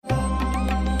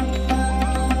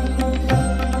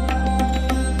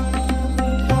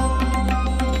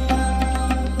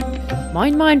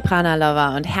Moin moin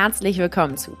Prana-Lover und herzlich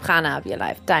willkommen zu Prana Up Your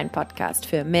Life, dein Podcast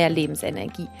für mehr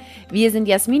Lebensenergie. Wir sind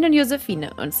Jasmin und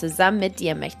Josephine und zusammen mit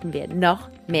dir möchten wir noch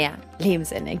mehr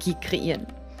Lebensenergie kreieren.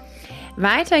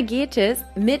 Weiter geht es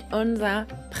mit unserer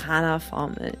Prana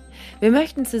Formel. Wir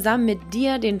möchten zusammen mit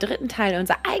dir den dritten Teil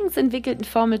unserer eigens entwickelten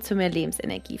Formel zu mehr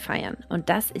Lebensenergie feiern. Und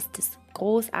das ist das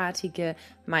großartige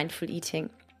Mindful Eating.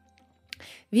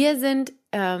 Wir sind,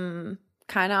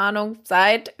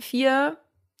 seit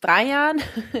 3 Jahren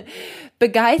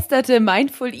begeisterte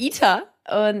Mindful Eater.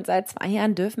 Und seit 2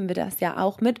 Jahren dürfen wir das ja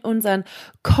auch mit unseren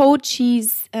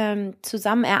Coaches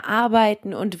zusammen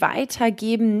erarbeiten und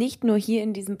weitergeben. Nicht nur hier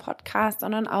in diesem Podcast,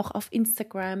 sondern auch auf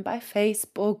Instagram, bei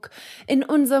Facebook. In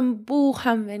unserem Buch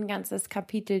haben wir ein ganzes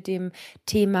Kapitel dem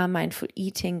Thema Mindful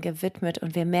Eating gewidmet.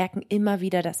 Und wir merken immer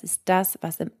wieder, das ist das,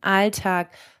 was im Alltag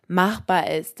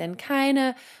machbar ist. Denn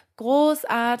keine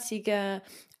großartige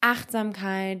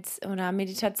Achtsamkeits- oder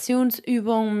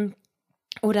Meditationsübungen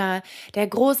oder der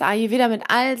große Ayurveda mit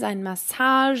all seinen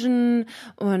Massagen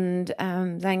und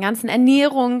seinen ganzen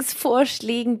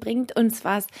Ernährungsvorschlägen bringt uns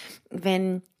was,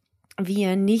 wenn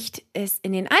wir nicht es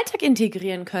in den Alltag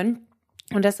integrieren können.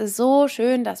 Und das ist so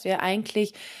schön, dass wir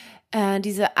eigentlich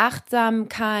diese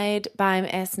Achtsamkeit beim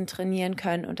Essen trainieren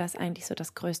können und das eigentlich so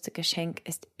das größte Geschenk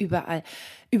ist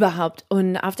überhaupt.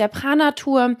 Und auf der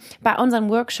Prana-Tour bei unseren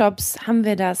Workshops haben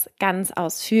wir das ganz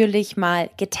ausführlich mal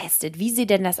getestet. Wie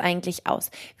sieht denn das eigentlich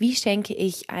aus? Wie schenke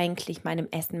ich eigentlich meinem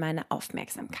Essen meine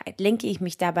Aufmerksamkeit? Lenke ich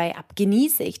mich dabei ab?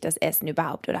 Genieße ich das Essen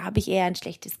überhaupt oder habe ich eher ein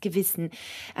schlechtes Gewissen?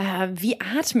 Wie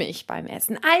atme ich beim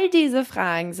Essen? All diese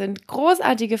Fragen sind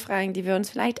großartige Fragen, die wir uns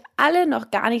vielleicht alle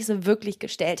noch gar nicht so wirklich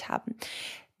gestellt haben.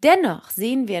 Dennoch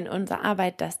sehen wir in unserer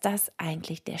Arbeit, dass das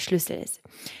eigentlich der Schlüssel ist.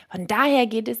 Von daher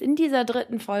geht es in dieser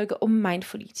dritten Folge um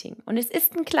Mindful Eating. Und es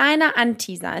ist ein kleiner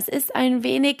Anteaser. Es ist ein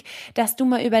wenig, dass du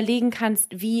mal überlegen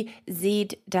kannst, wie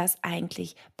sieht das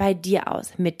eigentlich bei dir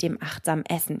aus mit dem achtsamen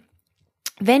Essen.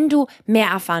 Wenn du mehr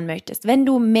erfahren möchtest,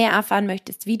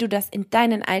 wie du das in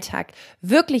deinen Alltag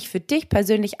wirklich für dich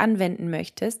persönlich anwenden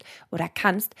möchtest oder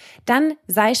kannst, dann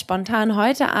sei spontan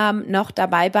heute Abend noch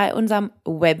dabei bei unserem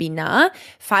Webinar.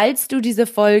 Falls du diese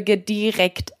Folge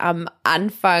direkt am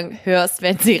Anfang hörst,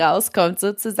 wenn sie rauskommt,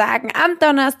 sozusagen am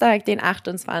Donnerstag, den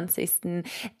 28.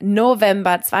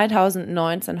 November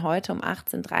 2019, heute um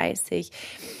 18:30 Uhr.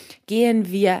 Gehen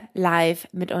wir live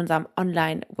mit unserem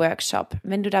Online-Workshop.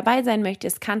 Wenn du dabei sein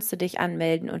möchtest, kannst du dich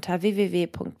anmelden unter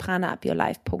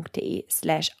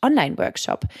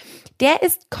www.pranaupyourlife.de/Online-Workshop. Der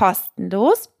ist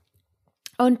kostenlos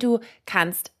und du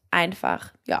kannst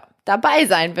einfach, dabei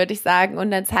sein, würde ich sagen.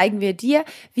 Und dann zeigen wir dir,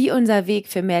 wie unser Weg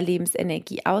für mehr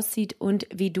Lebensenergie aussieht und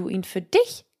wie du ihn für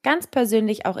dich ganz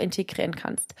persönlich auch integrieren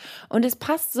kannst. Und es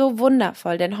passt so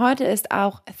wundervoll, denn heute ist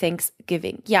auch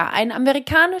Thanksgiving. Ja, eine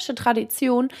amerikanische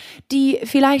Tradition, die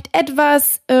vielleicht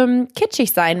etwas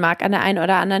kitschig sein mag an der einen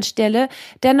oder anderen Stelle.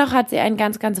 Dennoch hat sie einen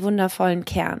ganz, ganz wundervollen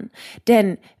Kern.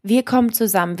 Denn wir kommen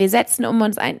zusammen, wir setzen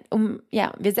uns um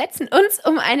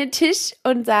einen Tisch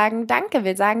und sagen Danke.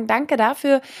 Wir sagen Danke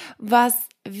dafür, was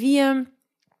wir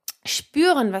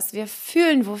spüren, was wir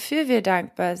fühlen, wofür wir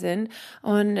dankbar sind.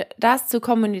 Und das zu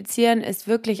kommunizieren ist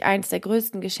wirklich eins der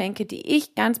größten Geschenke, die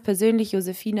ich ganz persönlich,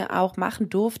 Josephine, auch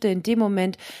machen durfte in dem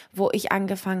Moment, wo ich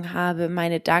angefangen habe,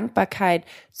 meine Dankbarkeit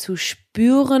zu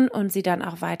spüren und sie dann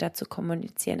auch weiter zu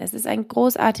kommunizieren. Es ist ein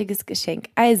großartiges Geschenk.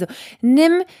 Also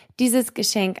nimm dieses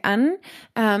Geschenk an,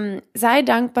 sei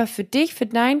dankbar für dich, für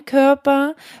deinen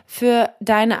Körper, für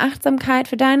deine Achtsamkeit,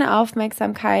 für deine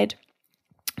Aufmerksamkeit,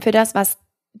 für das, was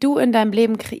du in deinem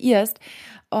Leben kreierst.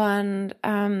 Und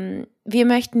wir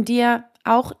möchten dir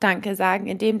auch Danke sagen,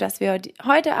 indem dass wir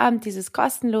heute Abend dieses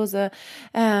kostenlose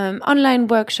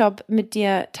Online-Workshop mit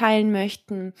dir teilen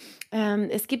möchten.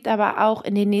 Es gibt aber auch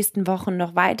in den nächsten Wochen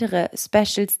noch weitere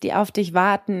Specials, die auf dich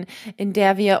warten, in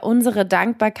der wir unsere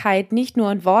Dankbarkeit nicht nur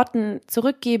in Worten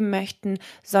zurückgeben möchten,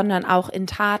 sondern auch in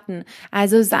Taten.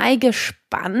 Also sei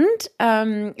gespannt.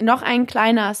 Noch ein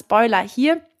kleiner Spoiler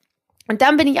hier. Und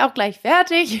dann bin ich auch gleich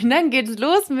fertig und dann geht's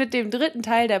los mit dem dritten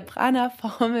Teil der Prana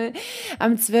Formel.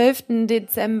 Am 12.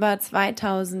 Dezember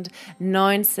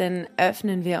 2019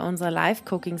 öffnen wir unsere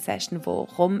Live-Cooking-Session, wo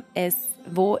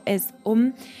es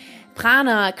um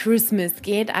Prana Christmas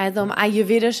geht, also um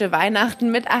ayurvedische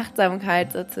Weihnachten mit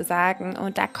Achtsamkeit sozusagen.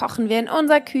 Und da kochen wir in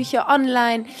unserer Küche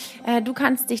online. Du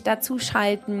kannst dich dazu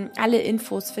schalten. Alle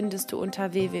Infos findest du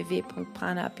unter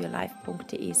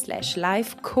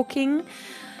www.pranaupyourlife.de/livecooking.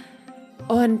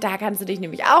 Und da kannst du dich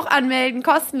nämlich auch anmelden.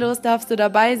 Kostenlos darfst du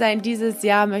dabei sein. Dieses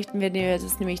Jahr möchten wir dir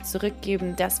das nämlich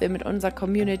zurückgeben, dass wir mit unserer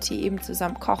Community eben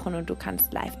zusammen kochen und du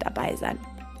kannst live dabei sein.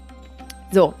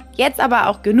 So, jetzt aber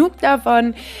auch genug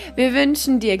davon. Wir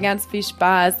wünschen dir ganz viel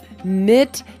Spaß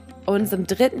mit unserem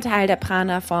dritten Teil der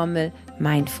PRANA Formel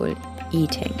Mindful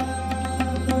Eating.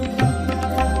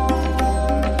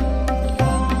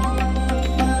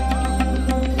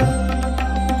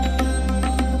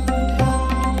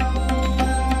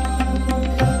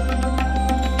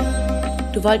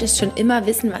 Du wolltest schon immer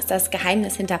wissen, was das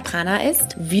Geheimnis hinter Prana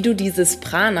ist? Wie du dieses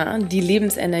Prana, die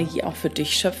Lebensenergie, auch für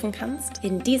dich schöpfen kannst?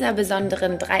 In dieser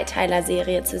besonderen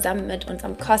Dreiteiler-Serie zusammen mit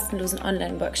unserem kostenlosen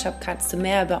Online-Workshop kannst du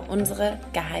mehr über unsere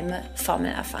geheime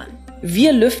Formel erfahren.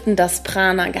 Wir lüften das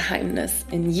Prana-Geheimnis.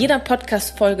 In jeder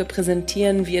Podcast-Folge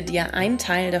präsentieren wir dir einen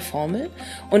Teil der Formel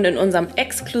und in unserem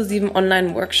exklusiven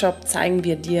Online-Workshop zeigen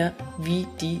wir dir, wie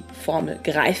die Formel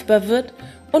greifbar wird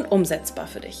und umsetzbar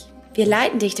für dich. Wir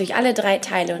leiten dich durch alle 3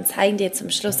 Teile und zeigen dir zum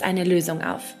Schluss eine Lösung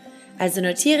auf. Also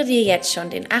notiere dir jetzt schon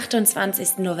den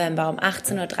 28. November um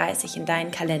 18.30 Uhr in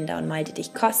deinen Kalender und melde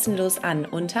dich kostenlos an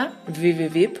unter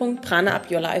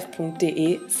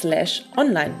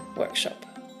www.pranaupyourlife.de/online-workshop.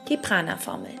 Die PRANA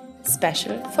Formel.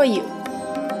 Special for you.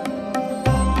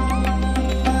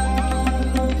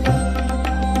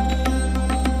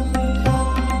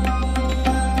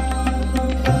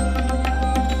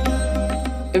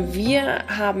 Wir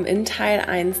haben in Teil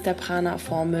 1 der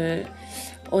PRANA-Formel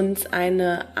uns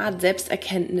eine Art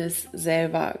Selbsterkenntnis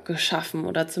selber geschaffen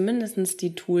oder zumindest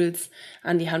die Tools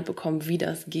an die Hand bekommen, wie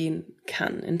das gehen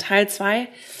kann. In Teil 2 haben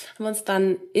wir uns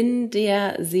dann in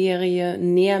der Serie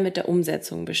näher mit der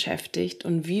Umsetzung beschäftigt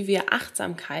und wie wir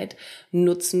Achtsamkeit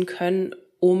nutzen können,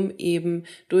 um eben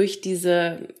durch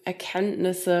diese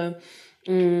Erkenntnisse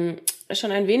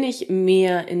schon ein wenig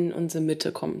mehr in unsere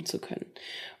Mitte kommen zu können.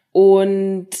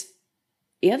 Und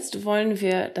jetzt wollen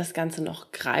wir das Ganze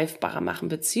noch greifbarer machen,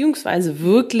 beziehungsweise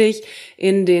wirklich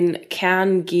in den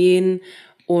Kern gehen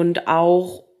und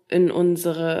auch in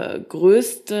unsere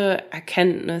größte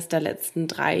Erkenntnis der letzten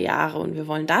 3 Jahre. Und wir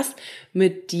wollen das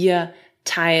mit dir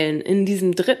teilen in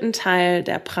diesem dritten Teil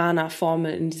der PRANA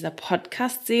Formel in dieser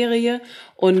Podcast-Serie.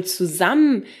 Und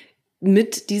zusammen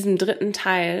mit diesem dritten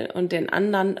Teil und den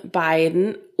anderen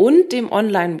beiden und dem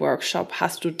Online-Workshop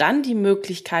hast du dann die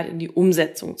Möglichkeit, in die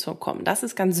Umsetzung zu kommen. Das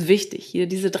ist ganz wichtig hier.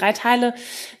 Diese 3 Teile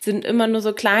sind immer nur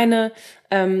so kleine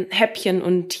Häppchen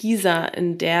und Teaser,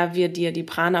 in der wir dir die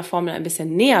PRANA-Formel ein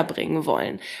bisschen näher bringen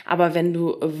wollen. Aber wenn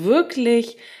du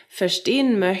wirklich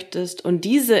verstehen möchtest und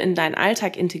diese in deinen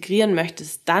Alltag integrieren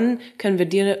möchtest, dann können wir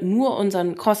dir nur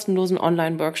unseren kostenlosen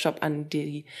Online-Workshop an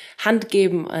die Hand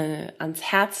geben, ans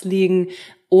Herz legen,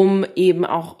 um eben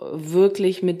auch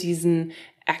wirklich mit diesen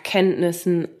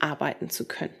Erkenntnissen arbeiten zu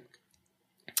können.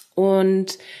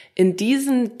 Und in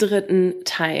diesem dritten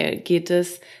Teil geht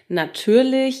es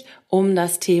natürlich um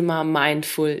das Thema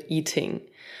Mindful Eating.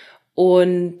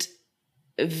 Und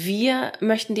wir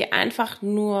möchten dir einfach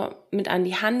nur mit an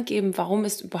die Hand geben, warum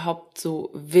es überhaupt so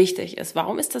wichtig ist.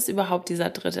 Warum ist das überhaupt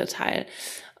dieser dritte Teil?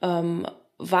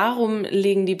 Warum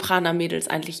legen die Prana-Mädels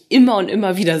eigentlich immer und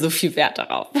immer wieder so viel Wert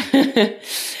darauf?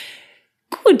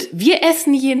 Gut, wir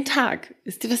essen jeden Tag.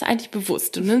 Ist dir das eigentlich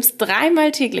bewusst? Du nimmst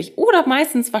 3-mal täglich oder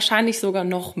meistens wahrscheinlich sogar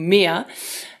noch mehr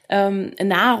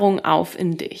Nahrung auf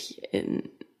in dich,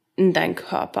 in deinen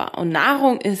Körper. Und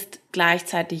Nahrung ist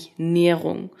gleichzeitig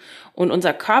Nährung. Und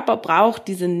unser Körper braucht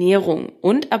diese Nährung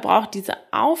und er braucht diese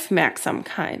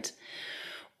Aufmerksamkeit.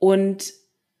 Und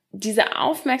diese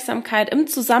Aufmerksamkeit im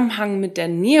Zusammenhang mit der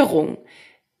Nährung,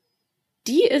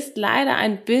 die ist leider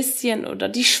ein bisschen, oder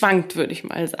die schwankt, würde ich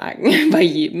mal sagen, bei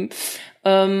jedem.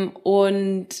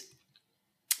 Und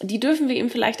die dürfen wir ihm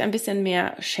vielleicht ein bisschen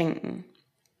mehr schenken.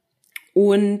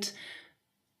 Und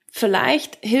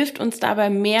vielleicht hilft uns dabei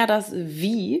mehr das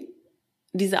Wie,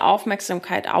 diese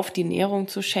Aufmerksamkeit auf die Nährung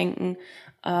zu schenken,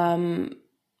 ein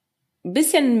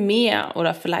bisschen mehr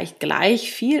oder vielleicht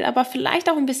gleich viel, aber vielleicht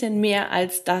auch ein bisschen mehr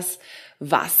als das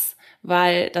Was.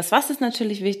 Weil das Was ist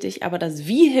natürlich wichtig, aber das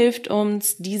Wie hilft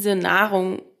uns, diese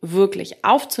Nahrung wirklich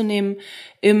aufzunehmen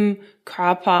im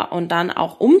Körper und dann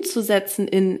auch umzusetzen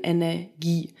in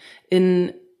Energie,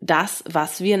 in das,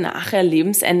 was wir nachher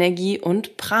Lebensenergie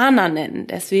und Prana nennen.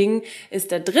 Deswegen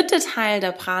ist der dritte Teil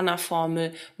der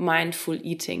Prana-Formel Mindful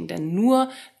Eating, denn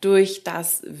nur durch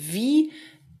das Wie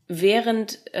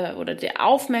während oder der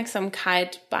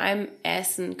Aufmerksamkeit beim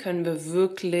Essen können wir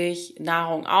wirklich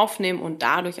Nahrung aufnehmen und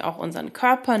dadurch auch unseren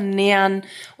Körper nähren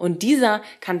und dieser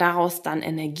kann daraus dann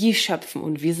Energie schöpfen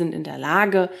und wir sind in der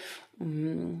Lage,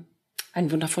 ein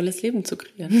wundervolles Leben zu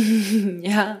kreieren.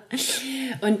 Ja,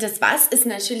 und das Was ist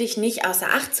natürlich nicht außer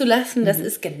Acht zu lassen, das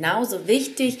ist genauso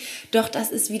wichtig, doch das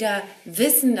ist wieder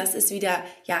Wissen, das ist wieder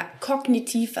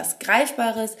kognitiv was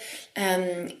Greifbares,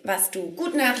 was du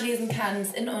gut nachlesen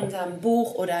kannst in unserem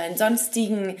Buch oder in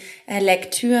sonstigen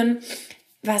Lektüren.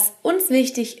 Was uns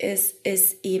wichtig ist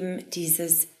eben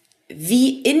dieses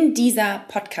Wie in dieser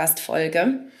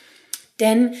Podcast-Folge,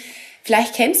 denn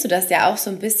vielleicht kennst du das ja auch so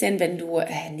ein bisschen, wenn du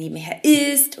nebenher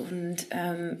isst und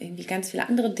irgendwie ganz viele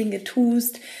andere Dinge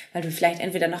tust, weil du vielleicht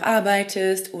entweder noch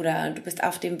arbeitest oder du bist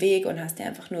auf dem Weg und hast dir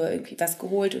einfach nur irgendwie was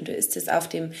geholt und du isst es auf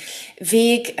dem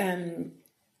Weg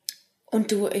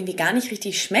und du irgendwie gar nicht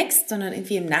richtig schmeckst, sondern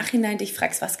irgendwie im Nachhinein dich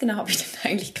fragst, was genau habe ich denn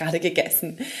eigentlich gerade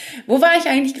gegessen? Wo war ich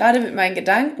eigentlich gerade mit meinen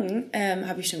Gedanken?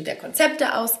 Habe ich schon wieder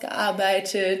Konzepte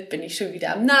ausgearbeitet? Bin ich schon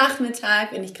wieder am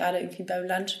Nachmittag, wenn ich gerade irgendwie beim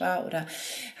Lunch war? Oder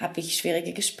habe ich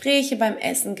schwierige Gespräche beim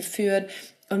Essen geführt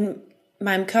und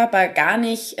meinem Körper gar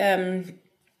nicht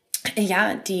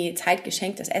die Zeit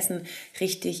geschenkt, das Essen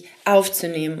richtig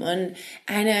aufzunehmen. Und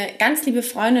eine ganz liebe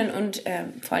Freundin und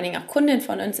vor allen Dingen auch Kundin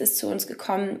von uns ist zu uns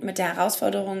gekommen mit der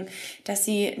Herausforderung, dass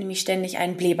sie nämlich ständig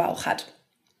einen Blähbauch hat.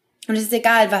 Und es ist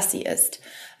egal, was sie isst.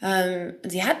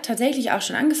 Sie hat tatsächlich auch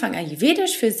schon angefangen,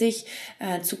 ayurvedisch für sich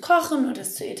zu kochen und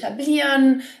es zu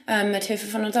etablieren. Mit Hilfe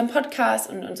von unserem Podcast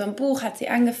und unserem Buch hat sie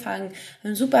angefangen.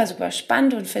 Super, super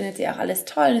spannend und findet sie auch alles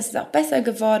toll. Es ist auch besser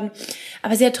geworden.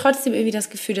 Aber sie hat trotzdem irgendwie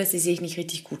das Gefühl, dass sie sich nicht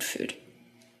richtig gut fühlt.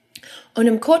 Und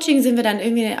im Coaching sind wir dann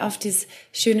irgendwie auf dieses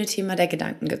schöne Thema der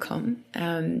Gedanken gekommen.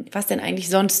 Was denn eigentlich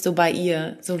sonst so bei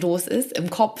ihr so los ist,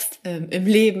 im Kopf, im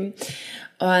Leben.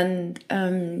 Und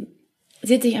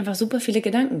sie hat sich einfach super viele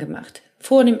Gedanken gemacht.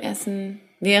 Vor dem Essen,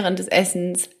 während des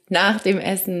Essens, nach dem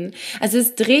Essen. Also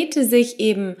es drehte sich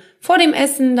eben vor dem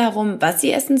Essen darum, was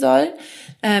sie essen soll.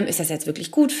 Ist das jetzt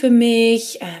wirklich gut für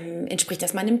mich? Entspricht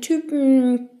das meinem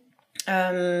Typen?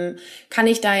 Kann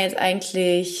ich da jetzt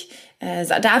eigentlich,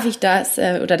 darf ich das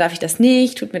oder darf ich das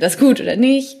nicht? Tut mir das gut oder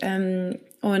nicht?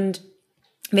 Und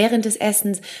während des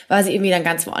Essens war sie irgendwie dann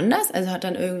ganz woanders, also hat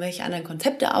dann irgendwelche anderen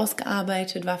Konzepte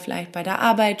ausgearbeitet, war vielleicht bei der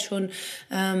Arbeit schon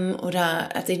oder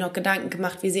hat sich noch Gedanken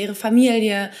gemacht, wie sie ihre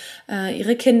Familie,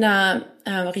 ihre Kinder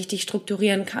richtig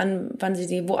strukturieren kann, wann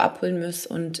sie wo abholen muss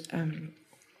und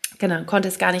konnte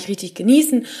es gar nicht richtig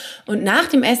genießen. Und nach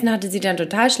dem Essen hatte sie dann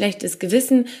total schlechtes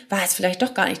Gewissen, war es vielleicht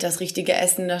doch gar nicht das richtige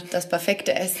Essen, das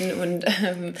perfekte Essen und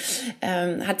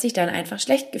hat sich dann einfach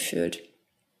schlecht gefühlt.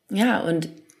 Ja, und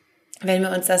wenn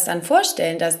wir uns das dann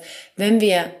vorstellen, dass wenn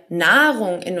wir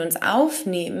Nahrung in uns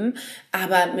aufnehmen,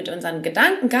 aber mit unseren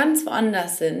Gedanken ganz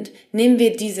woanders sind, nehmen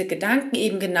wir diese Gedanken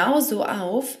eben genauso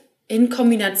auf, in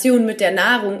Kombination mit der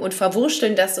Nahrung und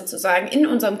verwurschteln das sozusagen in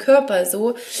unserem Körper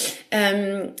so,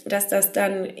 dass das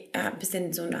dann ein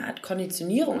bisschen so eine Art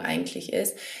Konditionierung eigentlich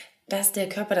ist, dass der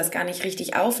Körper das gar nicht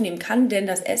richtig aufnehmen kann, denn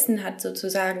das Essen hat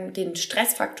sozusagen den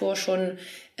Stressfaktor schon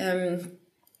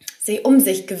um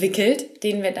sich gewickelt,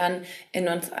 den wir dann in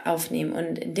uns aufnehmen.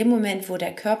 Und in dem Moment, wo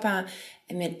der Körper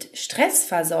mit Stress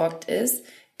versorgt ist,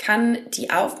 kann die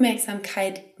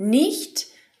Aufmerksamkeit nicht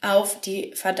auf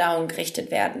die Verdauung gerichtet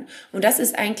werden. Und das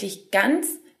ist eigentlich ganz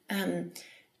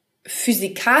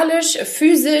physisch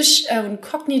und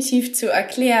kognitiv zu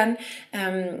erklären,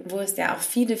 wo es ja auch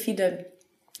viele, viele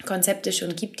Konzepte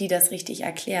schon gibt, die das richtig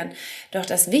erklären. Doch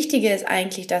das Wichtige ist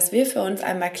eigentlich, dass wir für uns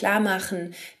einmal klar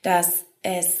machen, dass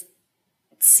es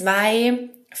 2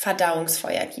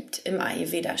 Verdauungsfeuer gibt im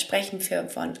Ayurveda. Sprechen wir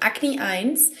von Agni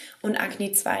 1 und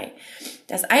Agni 2.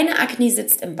 Das eine Agni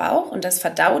sitzt im Bauch und das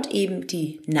verdaut eben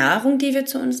die Nahrung, die wir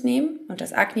zu uns nehmen. Und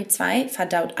das Agni 2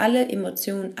 verdaut alle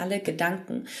Emotionen, alle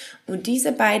Gedanken. Und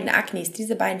diese beiden Agnis,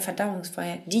 diese beiden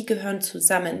Verdauungsfeuer, die gehören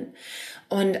zusammen.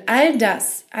 Und all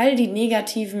die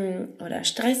negativen oder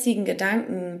stressigen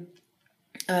Gedanken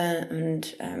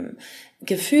und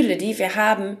Gefühle, die wir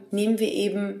haben, nehmen wir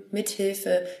eben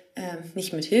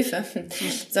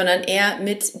sondern eher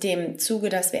mit dem Zuge,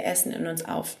 dass wir essen, in uns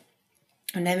auf.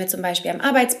 Und wenn wir zum Beispiel am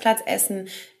Arbeitsplatz essen,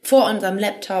 vor unserem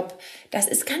Laptop, das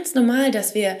ist ganz normal,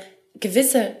 dass wir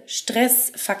gewisse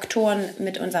Stressfaktoren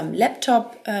mit unserem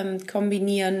Laptop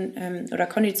kombinieren oder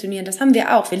konditionieren. Das haben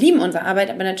wir auch. Wir lieben unsere Arbeit,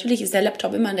 aber natürlich ist der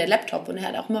Laptop immer der Laptop und er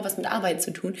hat auch immer was mit Arbeit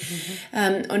zu tun.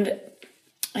 Und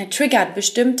triggert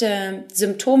bestimmte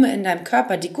Symptome in deinem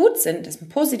Körper, die gut sind. Das ist ein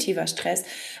positiver Stress.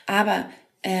 Aber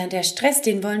der Stress,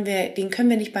 den können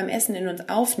wir nicht beim Essen in uns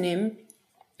aufnehmen.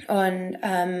 Und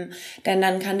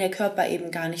dann kann der Körper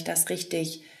eben gar nicht das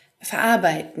richtig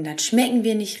verarbeiten. Dann schmecken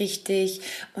wir nicht richtig.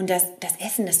 Und das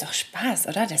Essen ist doch Spaß,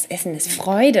 oder? Das Essen ist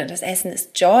Freude. Das Essen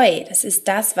ist Joy. Das ist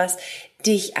das, was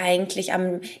dich eigentlich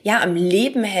am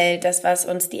Leben hält. Das, was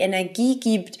uns die Energie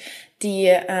gibt,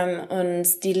 die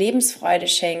uns die Lebensfreude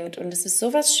schenkt. Und es ist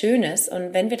so was Schönes.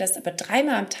 Und wenn wir das aber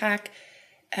 3-mal am Tag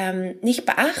nicht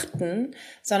beachten,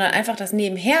 sondern einfach das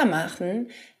nebenher machen,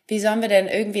 wie sollen wir denn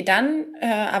irgendwie dann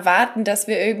erwarten, dass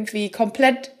wir irgendwie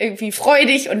komplett irgendwie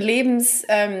freudig und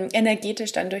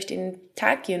lebensenergetisch dann durch den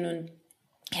Tag gehen? Und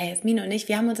ja, Jasmin und ich,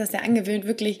 wir haben uns das ja angewöhnt,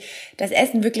 wirklich das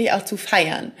Essen wirklich auch zu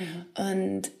feiern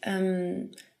und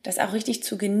das auch richtig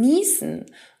zu genießen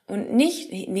und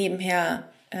nicht nebenher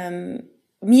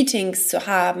Meetings zu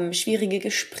haben, schwierige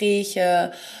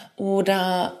Gespräche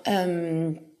oder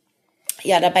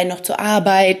dabei noch zu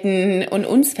arbeiten. Und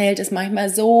uns fällt es manchmal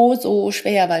so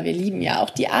schwer, weil wir lieben ja auch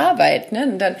die Arbeit, ne?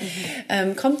 Und dann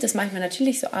kommt es manchmal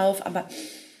natürlich so auf, aber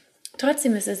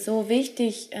trotzdem ist es so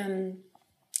wichtig,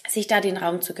 sich da den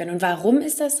Raum zu gönnen. Und warum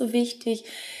ist das so wichtig?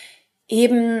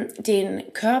 Eben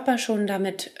den Körper schon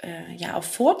damit auch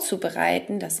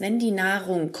vorzubereiten, dass wenn die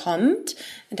Nahrung kommt,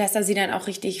 dass er sie dann auch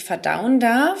richtig verdauen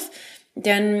darf.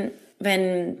 Denn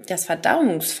wenn das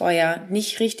Verdauungsfeuer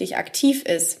nicht richtig aktiv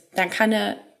ist, dann kann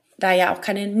er da ja auch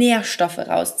keine Nährstoffe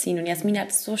rausziehen. Und Jasmin hat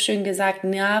es so schön gesagt,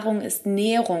 Nahrung ist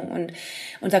Nährung und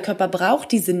unser Körper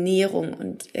braucht diese Nährung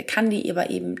und er kann die aber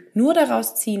eben nur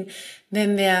daraus ziehen,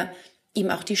 wenn wir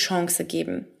ihm auch die Chance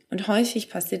geben. Und häufig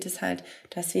passiert es halt,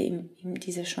 dass wir ihm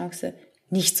diese Chance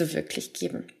nicht so wirklich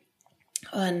geben.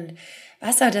 Und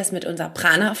was hat das mit unserer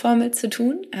PRANA-Formel zu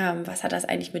tun? Was hat das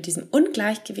eigentlich mit diesem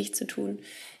Ungleichgewicht zu tun?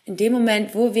 In dem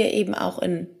Moment, wo wir eben auch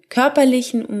in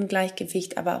körperlichen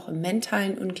Ungleichgewicht, aber auch im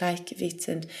mentalen Ungleichgewicht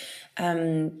sind,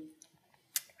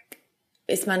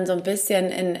 ist man so ein bisschen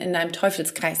in einem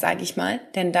Teufelskreis, sage ich mal.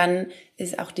 Denn dann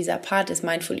ist auch dieser Part des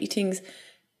Mindful Eatings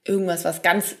irgendwas, was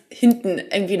ganz hinten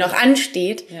irgendwie noch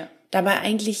ansteht. Ja. Dabei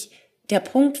eigentlich der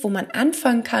Punkt, wo man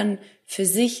anfangen kann, für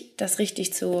sich das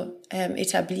richtig zu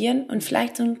etablieren und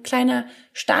vielleicht so ein kleiner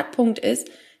Startpunkt ist,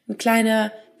 ein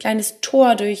kleines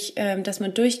Tor, durch das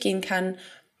man durchgehen kann,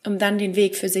 um dann den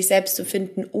Weg für sich selbst zu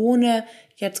finden, ohne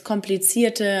jetzt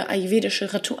komplizierte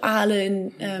ayurvedische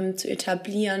Rituale zu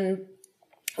etablieren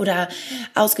oder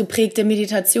ausgeprägte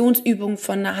Meditationsübungen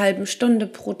von einer halben Stunde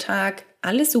pro Tag.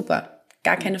 Alles super.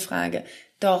 Gar keine Frage.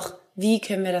 Doch wie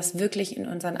können wir das wirklich in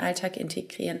unseren Alltag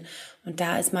integrieren? Und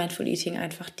da ist Mindful Eating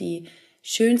einfach die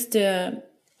schönste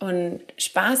und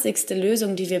spaßigste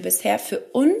Lösung, die wir bisher für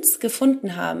uns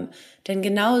gefunden haben. Denn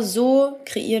genau so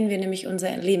kreieren wir nämlich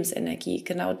unsere Lebensenergie.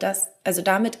 Genau das, also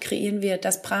damit kreieren wir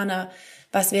das Prana,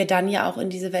 was wir dann ja auch in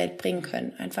diese Welt bringen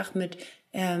können. Einfach mit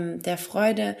der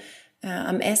Freude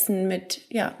am Essen, mit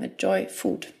Joy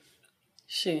Food.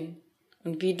 Schön.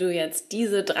 Und wie du jetzt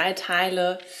diese 3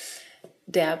 Teile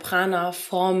der PRANA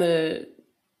Formel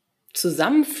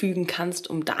zusammenfügen kannst,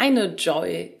 um deine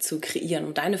Joy zu kreieren,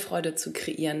 um deine Freude zu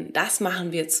kreieren, das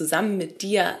machen wir zusammen mit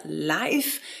dir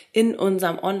live in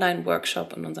unserem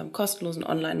Online-Workshop, in unserem kostenlosen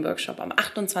Online-Workshop am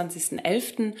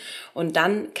 28.11. Und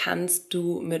dann kannst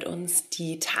du mit uns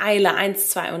die Teile 1,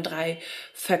 2 und 3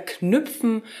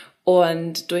 verknüpfen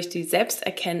und durch die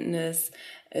Selbsterkenntnis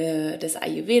des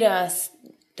Ayurvedas,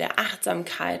 der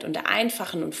Achtsamkeit und der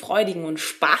einfachen und freudigen und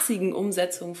spaßigen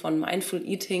Umsetzung von Mindful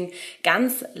Eating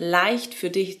ganz leicht für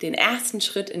dich den ersten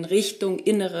Schritt in Richtung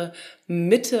innere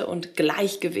Mitte und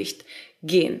Gleichgewicht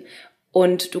gehen.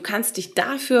 Und du kannst dich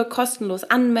dafür kostenlos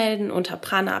anmelden unter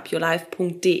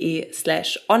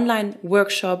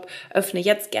pranaupyourlife.de/online-workshop. Öffne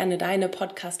jetzt gerne deine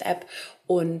Podcast-App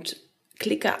und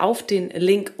klicke auf den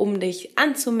Link, um dich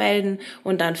anzumelden,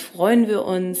 und dann freuen wir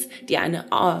uns, dir eine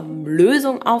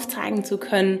Lösung aufzeigen zu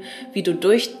können, wie du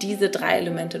durch diese 3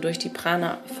 Elemente, durch die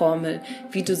PRANA-Formel,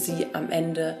 wie du sie am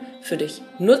Ende für dich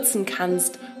nutzen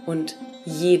kannst und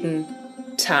jeden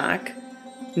Tag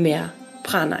mehr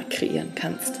Prana kreieren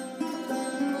kannst.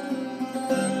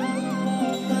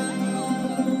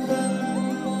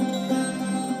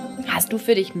 Hast du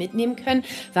für dich mitnehmen können,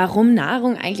 warum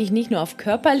Nahrung eigentlich nicht nur auf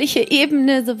körperlicher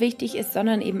Ebene so wichtig ist,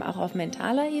 sondern eben auch auf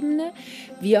mentaler Ebene?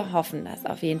 Wir hoffen das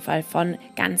auf jeden Fall von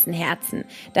ganzem Herzen,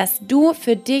 dass du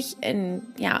für dich ein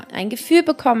Gefühl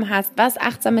bekommen hast, was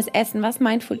achtsames Essen, was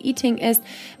Mindful Eating ist,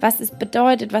 was es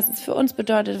bedeutet, was es für uns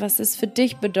bedeutet, was es für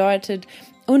dich bedeutet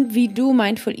und wie du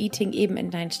Mindful Eating eben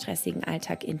in deinen stressigen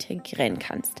Alltag integrieren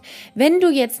kannst. Wenn du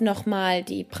jetzt nochmal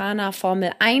die PRANA Formel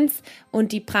 1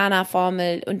 und die PRANA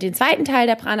Formel und den zweiten Teil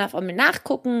der PRANA Formel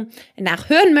nachhören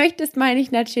möchtest, meine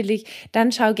ich natürlich,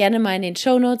 dann schau gerne mal in den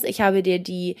Shownotes. Ich habe dir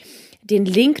den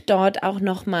Link dort auch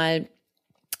nochmal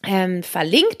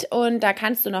verlinkt und da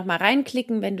kannst du nochmal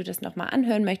reinklicken, wenn du das nochmal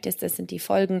anhören möchtest. Das sind die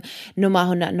Folgen Nummer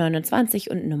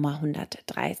 129 und Nummer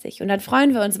 130. Und dann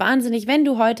freuen wir uns wahnsinnig, wenn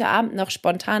du heute Abend noch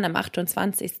spontan am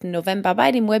 28. November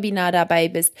bei dem Webinar dabei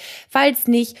bist. Falls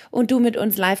nicht und du mit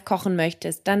uns live kochen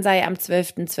möchtest, dann sei am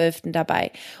 12.12.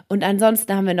 dabei. Und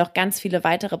ansonsten haben wir noch ganz viele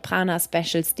weitere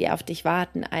Prana-Specials, die auf dich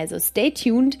warten. Also stay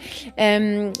tuned.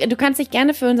 Du kannst dich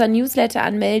gerne für unser Newsletter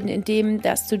anmelden, indem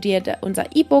dass du dir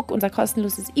unser E-Book, unser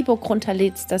kostenloses E-Book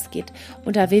runterlädst. Das geht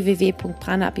unter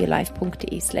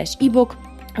www.pranaupyourlife.de/E-Book.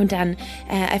 Und dann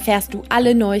erfährst du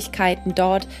alle Neuigkeiten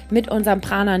dort mit unserem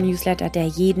Prana-Newsletter, der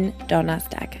jeden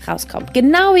Donnerstag rauskommt.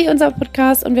 Genau wie unser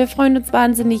Podcast. Und wir freuen uns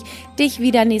wahnsinnig, dich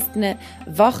wieder nächste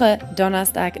Woche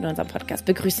Donnerstag in unserem Podcast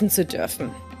begrüßen zu dürfen.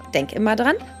 Denk immer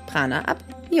dran, Prana up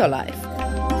your life.